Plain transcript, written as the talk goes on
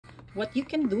what you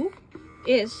can do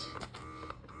is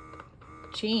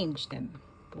change them.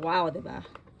 Wow, diba?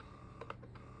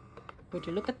 Would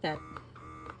you look at that?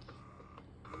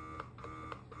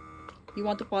 You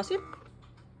want to pause it?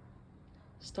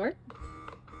 Start.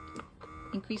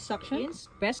 Increase suction.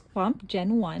 Breast pump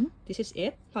Gen 1. This is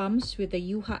it. Comes with the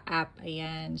YOUHA app.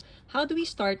 Ayan. How do we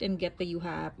start and get the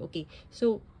YOUHA app? Okay.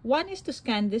 So, one is to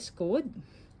scan this code.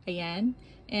 Ayan.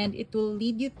 And it will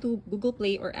lead you to Google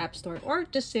Play or App Store. Or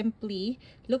just simply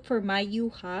look for My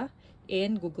YOUHA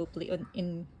in Google Play,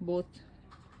 in both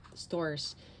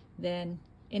stores. Then,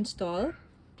 install.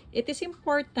 It is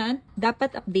important,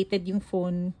 dapat updated yung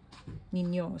phone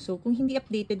ninyo. So, kung hindi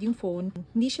updated yung phone,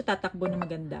 hindi siya tatakbo na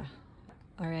maganda.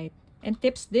 Alright. And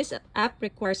tips, this app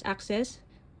requires access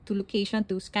to location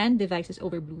to scan devices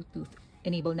over Bluetooth.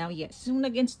 Enable now, yes. Nung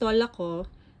nag-install ako,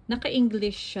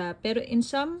 naka-English siya. Pero in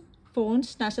some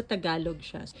phones, nasa Tagalog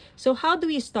siya. So, how do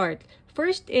we start?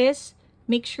 First is,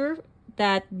 make sure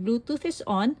that Bluetooth is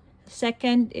on.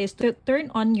 Second is to turn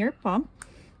on your pump.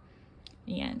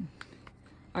 Ayan.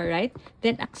 Alright.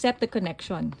 Then, accept the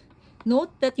connection.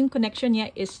 Note that yung connection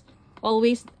niya is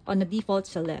always on the default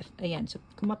sa left. Ayan. So,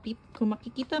 kung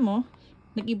makikita mo,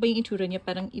 nag-iba yung itsura niya,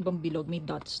 parang ibang bilog. May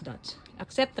dots.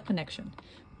 Accept the connection.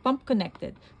 Pump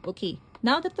connected. Okay.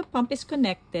 Now that the pump is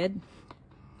connected,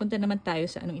 punta naman tayo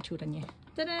sa anong itsura niya.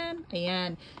 Tadam!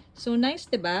 Ayan. So, nice,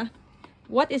 diba?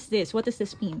 What is this? What does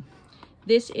this mean?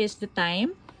 This is the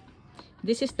time.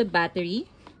 This is the battery.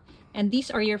 And these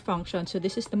are your functions. So,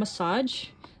 this is the massage.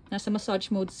 Nasa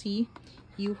massage mode C.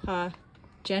 YOUHA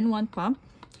Gen 1 pump.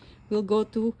 We'll go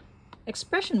to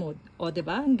expression mode. O,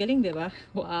 diba? Ang galing, diba?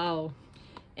 Wow.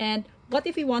 And what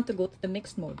if we want to go to the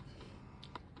mixed mode?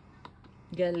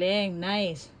 Galing.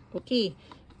 Nice. Okay.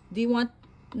 Do you want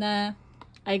na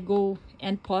I go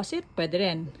and pause it? Pwede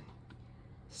rin.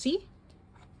 See?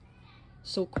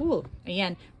 So cool.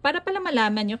 Ayan. Para pala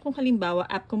malaman nyo kung halimbawa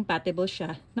app compatible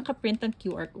siya, nakaprint ang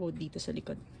QR code dito sa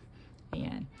likod.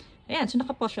 Ayan. Ayan. So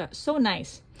nakapause siya. So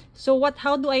nice. So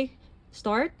how do I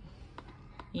start?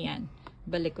 Ayan.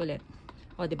 Balik ulit.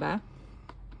 O, diba?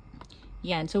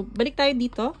 Ayan. So, balik tayo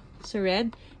dito sa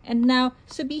red. And now,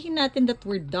 sabihin natin that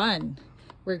we're done.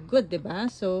 We're good, diba?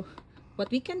 So,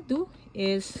 what we can do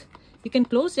is, you can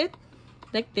close it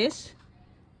like this.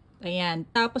 Ayan.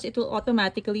 Tapos, it will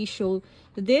automatically show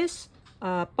this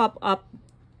pop-up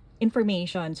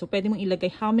information. So, pwede mong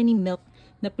ilagay how many milk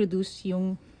na produce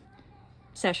yung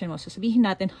session mo. So, sabihin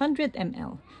natin 100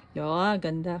 ml. Yo,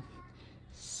 ganda.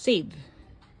 Save.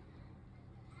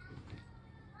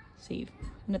 Save.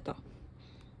 Ano to?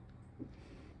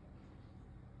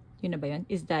 Yun na ba yun?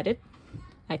 Is that it?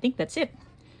 I think that's it.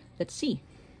 Let's see.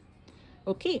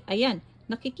 Okay, ayan.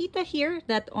 Nakikita here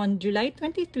that on July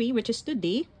 23, which is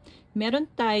today, meron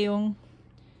tayong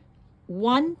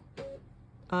 1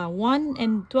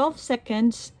 and 12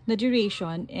 seconds na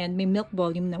duration and may milk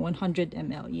volume na 100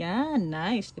 ml. Yan,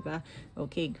 nice, diba?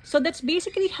 Okay, so that's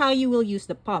basically how you will use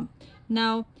the pump.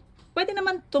 Now, pwede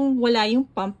naman tong wala yung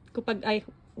pump kapag ay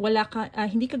wala ka,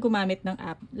 hindi ka gumamit ng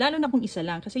app. Lalo na kung isa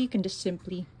lang kasi you can just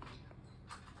simply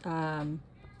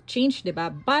change, diba?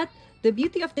 But the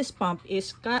beauty of this pump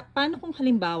is paano kung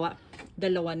halimbawa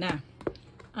dalawa na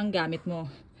ang gamit mo.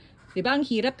 Diba? Ang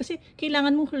hirap kasi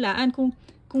kailangan mong hulaan kung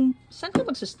saan ka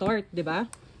magsa-start, diba?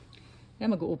 Kaya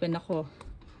mag-open ako.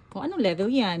 Kung anong level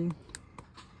yan?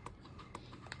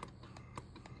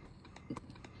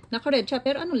 Naka-red siya,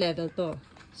 pero anong level to?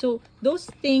 So, those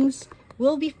things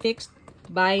will be fixed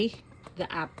by the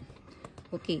app.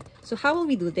 Okay, so how will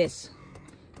we do this?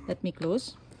 Let me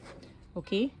close.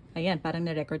 Okay, ayan, parang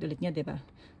na-record ulit niya, diba?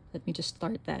 Let me just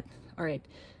start that. Alright,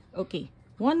 okay,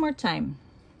 one more time.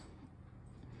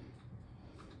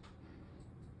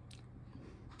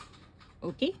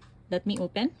 Okay, let me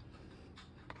open.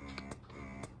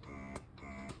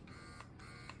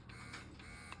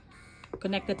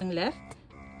 Connected ang left.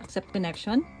 Accept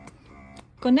connection.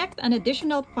 Connect an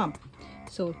additional pump.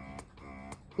 So,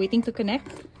 waiting to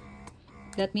connect.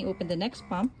 Let me open the next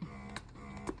pump.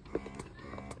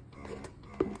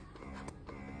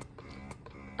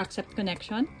 Accept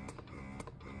connection.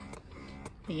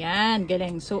 Ayan,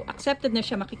 galing. So, accepted na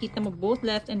siya. Makikita mo both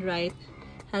left and right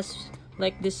has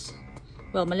like this.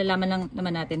 Well, malalaman lang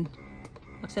naman natin.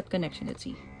 Accept connection. Let's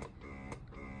see.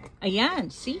 Ayan,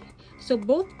 see? So,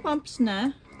 both pumps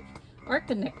na are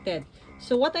connected.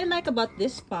 So, what I like about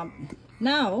this pump,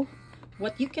 now,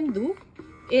 what you can do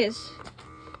is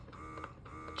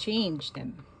change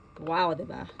them. Wow,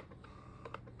 diba?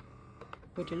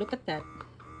 Would you look at that?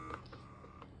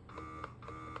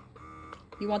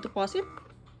 You want to pause it?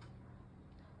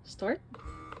 Start.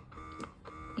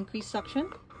 Increase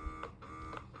suction.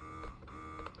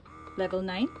 Level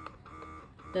 9.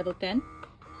 Level 10.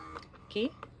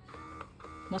 Okay.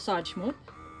 Massage mode.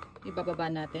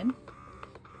 Ibababa natin.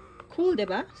 Cool,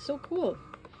 diba? So cool.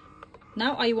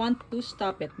 Now I want to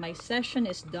stop it. My session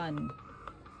is done.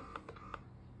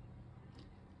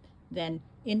 Then,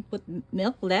 input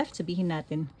milk left. Sabihin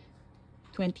natin,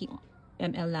 20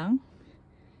 ml lang.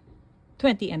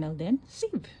 20 ml then.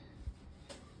 Save.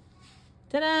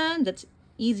 Ta-da! That's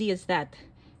easy as that.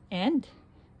 And,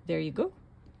 there you go.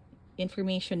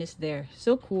 Information is there.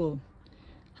 So cool.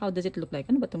 How does it look like?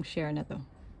 Ano ba tong share na to?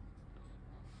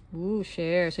 Ooh,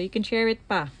 share. So, you can share it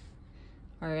pa.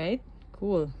 Alright?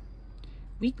 Cool.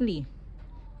 Weekly.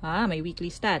 Ah, may weekly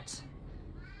stats.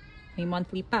 May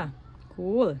monthly pa.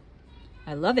 Cool.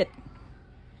 I love it.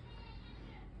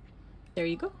 There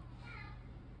you go.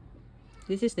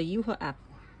 This is the YOUHA app.